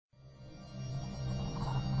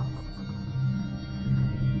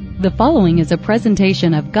The following is a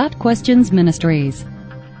presentation of Got Questions Ministries.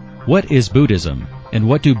 What is Buddhism, and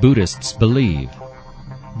what do Buddhists believe?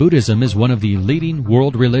 Buddhism is one of the leading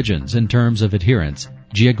world religions in terms of adherence,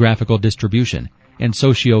 geographical distribution, and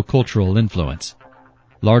socio-cultural influence.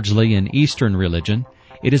 Largely an Eastern religion,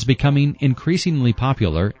 it is becoming increasingly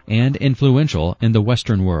popular and influential in the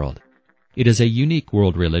Western world. It is a unique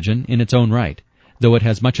world religion in its own right, though it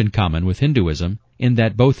has much in common with Hinduism in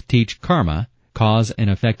that both teach karma, cause and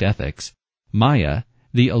effect ethics, maya,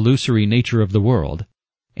 the illusory nature of the world,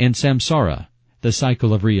 and samsara, the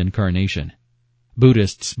cycle of reincarnation.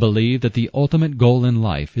 Buddhists believe that the ultimate goal in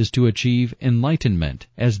life is to achieve enlightenment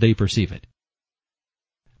as they perceive it.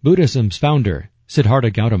 Buddhism's founder,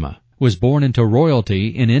 Siddhartha Gautama, was born into royalty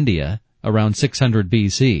in India around 600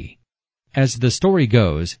 BC. As the story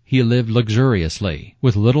goes, he lived luxuriously,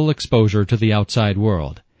 with little exposure to the outside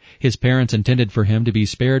world. His parents intended for him to be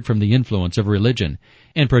spared from the influence of religion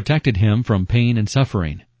and protected him from pain and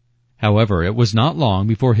suffering. However, it was not long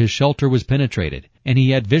before his shelter was penetrated, and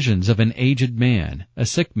he had visions of an aged man, a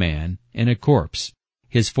sick man, and a corpse.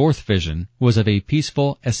 His fourth vision was of a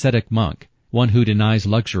peaceful ascetic monk, one who denies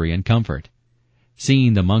luxury and comfort.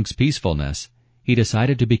 Seeing the monk's peacefulness, he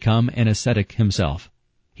decided to become an ascetic himself.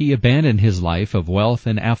 He abandoned his life of wealth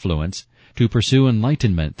and affluence to pursue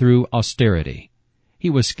enlightenment through austerity. He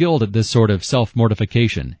was skilled at this sort of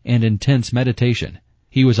self-mortification and intense meditation.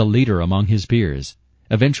 He was a leader among his peers.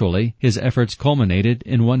 Eventually, his efforts culminated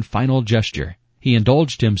in one final gesture. He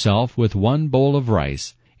indulged himself with one bowl of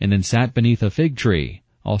rice and then sat beneath a fig tree,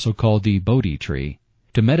 also called the Bodhi tree,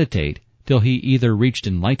 to meditate till he either reached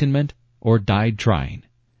enlightenment or died trying.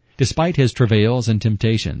 Despite his travails and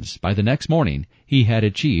temptations, by the next morning he had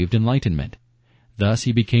achieved enlightenment. Thus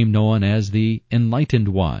he became known as the Enlightened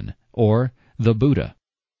One, or the Buddha.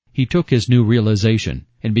 He took his new realization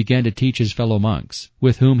and began to teach his fellow monks,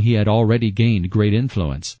 with whom he had already gained great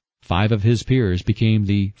influence. 5 of his peers became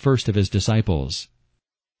the first of his disciples.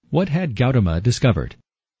 What had Gautama discovered?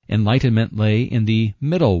 Enlightenment lay in the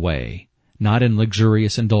middle way, not in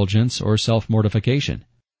luxurious indulgence or self-mortification.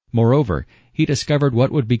 Moreover, he discovered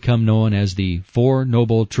what would become known as the 4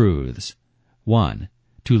 Noble Truths. 1.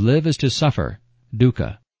 To live is to suffer,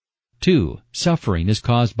 dukkha. 2. Suffering is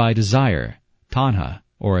caused by desire, tanha,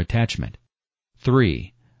 or attachment.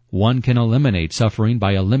 3. One can eliminate suffering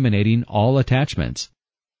by eliminating all attachments.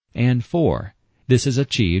 And 4. This is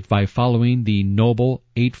achieved by following the Noble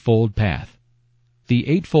Eightfold Path. The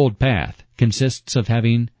Eightfold Path consists of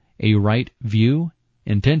having a right view,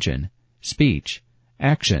 intention, speech,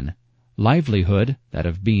 action, livelihood, that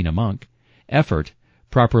of being a monk, effort,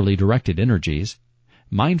 properly directed energies,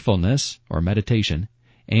 mindfulness, or meditation,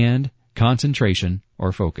 and concentration,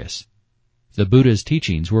 or focus. The Buddha's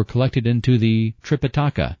teachings were collected into the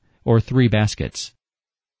Tripitaka, or 3 baskets.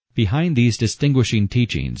 Behind these distinguishing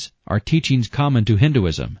teachings are teachings common to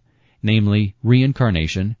Hinduism, namely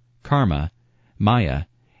reincarnation, karma, maya,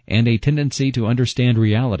 and a tendency to understand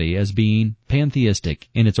reality as being pantheistic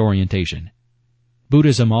in its orientation.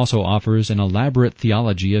 Buddhism also offers an elaborate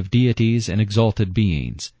theology of deities and exalted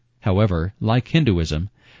beings. However, like Hinduism,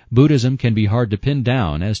 Buddhism can be hard to pin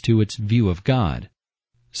down as to its view of God.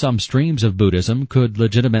 Some streams of Buddhism could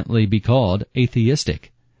legitimately be called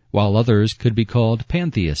atheistic, while others could be called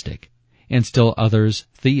pantheistic, and still others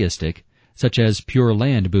theistic, such as Pure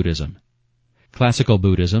Land Buddhism. Classical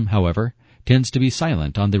Buddhism, however, tends to be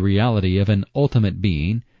silent on the reality of an ultimate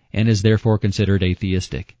being and is therefore considered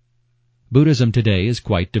atheistic. Buddhism today is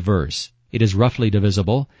quite diverse. It is roughly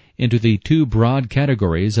divisible into the 2 broad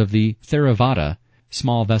categories of the Theravada,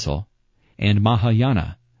 small vessel, and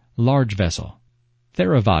Mahayana, large vessel.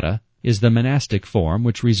 Theravada is the monastic form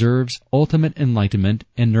which reserves ultimate enlightenment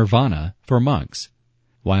and nirvana for monks,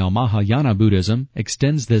 while Mahayana Buddhism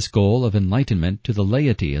extends this goal of enlightenment to the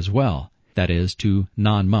laity as well, that is, to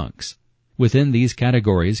non-monks. Within these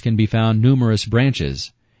categories can be found numerous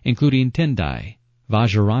branches, including Tendai,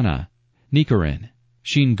 Vajrayana, Nichiren,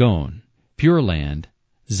 Shingon, Pure Land,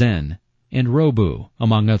 Zen, and Robu,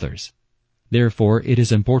 among others. Therefore, it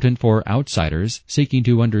is important for outsiders seeking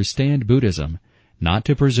to understand Buddhism not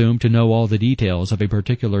to presume to know all the details of a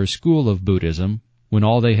particular school of Buddhism when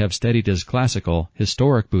all they have studied is classical,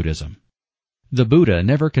 historic Buddhism. The Buddha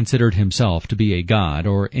never considered himself to be a god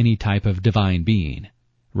or any type of divine being.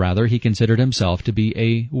 Rather, he considered himself to be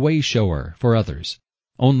a way-shower for others.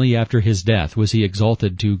 Only after his death was he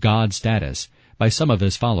exalted to God status by some of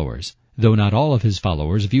his followers, though not all of his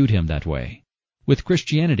followers viewed him that way. With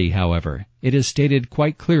Christianity, however, it is stated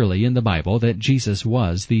quite clearly in the Bible that Jesus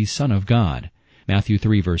was the Son of God, Matthew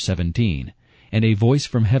 3 verse 17, and a voice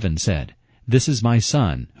from heaven said, "This is my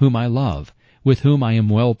Son, whom I love. with whom I am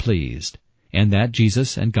well pleased, and that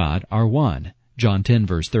Jesus and God are one. John 10,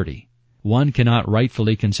 verse 30. One cannot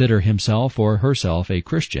rightfully consider himself or herself a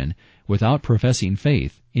Christian without professing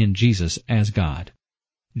faith in Jesus as God.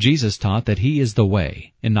 Jesus taught that he is the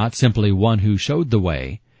way, and not simply one who showed the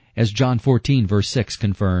way, as John 14, verse 6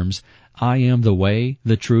 confirms, I am the way,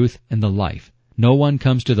 the truth, and the life. No one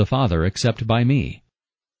comes to the Father except by me.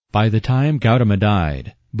 By the time Gautama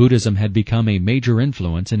died, Buddhism had become a major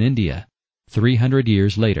influence in India. 300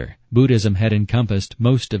 years later, Buddhism had encompassed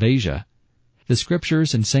most of Asia. The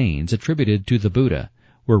scriptures and sayings attributed to the Buddha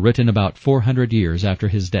were written about 400 years after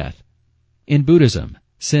his death. In Buddhism,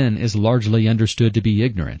 sin is largely understood to be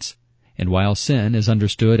ignorance, and while sin is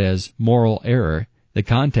understood as moral error, the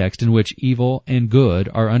context in which evil and good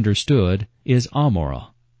are understood is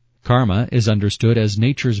amoral. Karma is understood as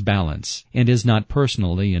nature's balance and is not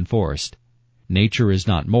personally enforced. Nature is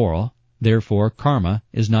not moral, therefore karma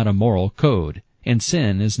is not a moral code, and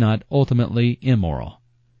sin is not ultimately immoral.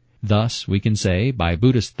 Thus, we can say, by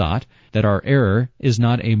Buddhist thought, that our error is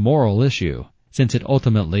not a moral issue, since it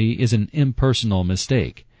ultimately is an impersonal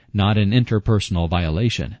mistake, not an interpersonal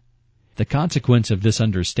violation. The consequence of this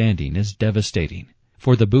understanding is devastating.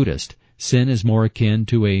 For the Buddhist, sin is more akin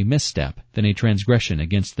to a misstep than a transgression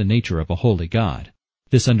against the nature of a holy God.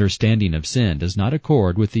 This understanding of sin does not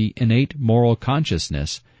accord with the innate moral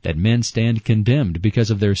consciousness that men stand condemned because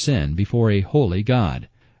of their sin before a holy God.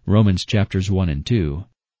 Romans chapters 1 and 2.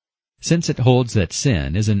 Since it holds that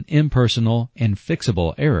sin is an impersonal and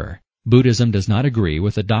fixable error, Buddhism does not agree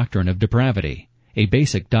with the doctrine of depravity, a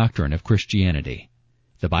basic doctrine of Christianity.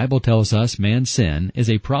 The Bible tells us man's sin is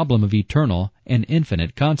a problem of eternal and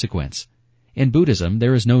infinite consequence. In Buddhism,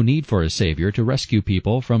 there is no need for a Savior to rescue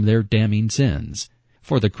people from their damning sins.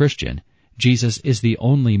 For the Christian, Jesus is the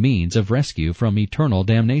only means of rescue from eternal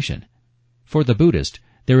damnation. For the Buddhist,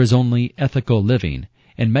 there is only ethical living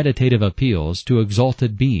and meditative appeals to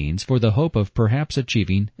exalted beings for the hope of perhaps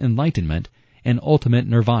achieving enlightenment and ultimate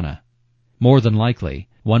nirvana. More than likely,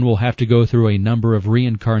 one will have to go through a number of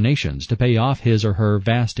reincarnations to pay off his or her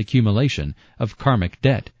vast accumulation of karmic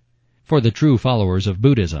debt. For the true followers of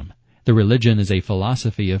Buddhism, the religion is a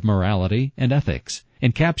philosophy of morality and ethics,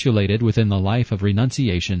 encapsulated within the life of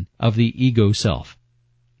renunciation of the ego self.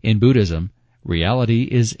 In Buddhism, reality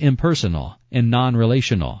is impersonal and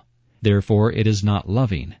non-relational. Therefore, it is not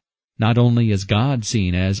loving. Not only is God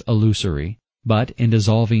seen as illusory, but in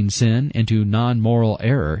dissolving sin into non-moral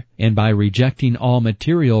error, and by rejecting all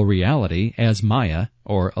material reality as maya,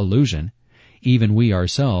 or illusion, even we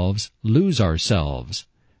ourselves lose ourselves.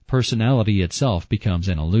 Personality itself becomes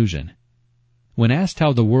an illusion. When asked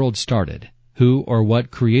how the world started, who or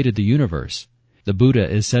what created the universe, the Buddha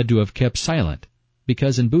is said to have kept silent,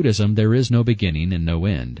 because in Buddhism there is no beginning and no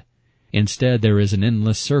end. Instead, there is an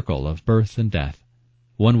endless circle of birth and death.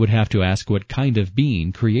 One would have to ask what kind of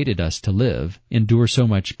being created us to live, endure so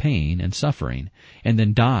much pain and suffering, and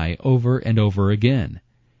then die over and over again.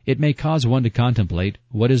 It may cause one to contemplate,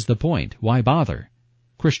 what is the point? Why bother?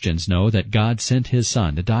 Christians know that God sent His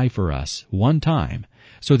Son to die for us one time,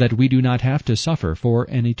 so that we do not have to suffer for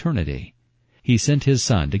an eternity. He sent His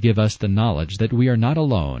Son to give us the knowledge that we are not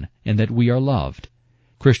alone and that we are loved.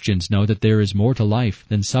 Christians know that there is more to life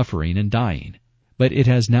than suffering and dying. But it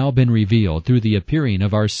has now been revealed through the appearing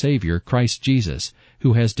of our Savior, Christ Jesus,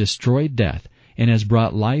 who has destroyed death and has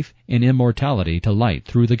brought life and immortality to light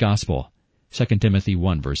through the gospel. 2 Timothy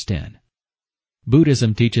 1 verse 10.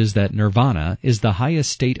 Buddhism teaches that nirvana is the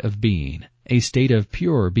highest state of being, a state of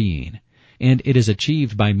pure being, and it is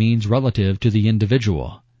achieved by means relative to the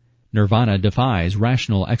individual. Nirvana defies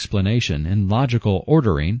rational explanation and logical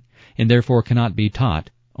ordering, and therefore cannot be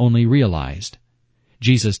taught, only realized.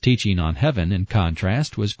 Jesus' teaching on heaven, in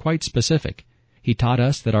contrast, was quite specific. He taught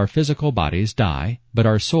us that our physical bodies die, but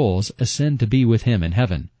our souls ascend to be with Him in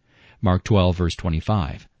heaven. Mark 12, verse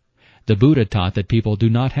 25. The Buddha taught that people do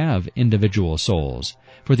not have individual souls,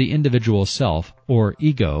 for the individual self, or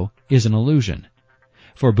ego, is an illusion.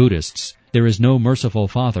 For Buddhists, there is no merciful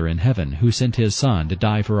Father in heaven who sent His Son to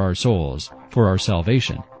die for our souls, for our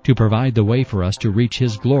salvation, to provide the way for us to reach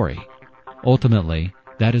His glory. Ultimately,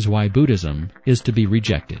 that is why Buddhism is to be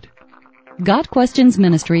rejected. God Questions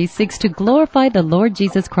Ministry seeks to glorify the Lord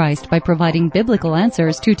Jesus Christ by providing biblical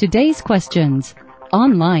answers to today's questions.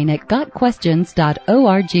 Online at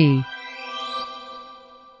GotQuestions.org.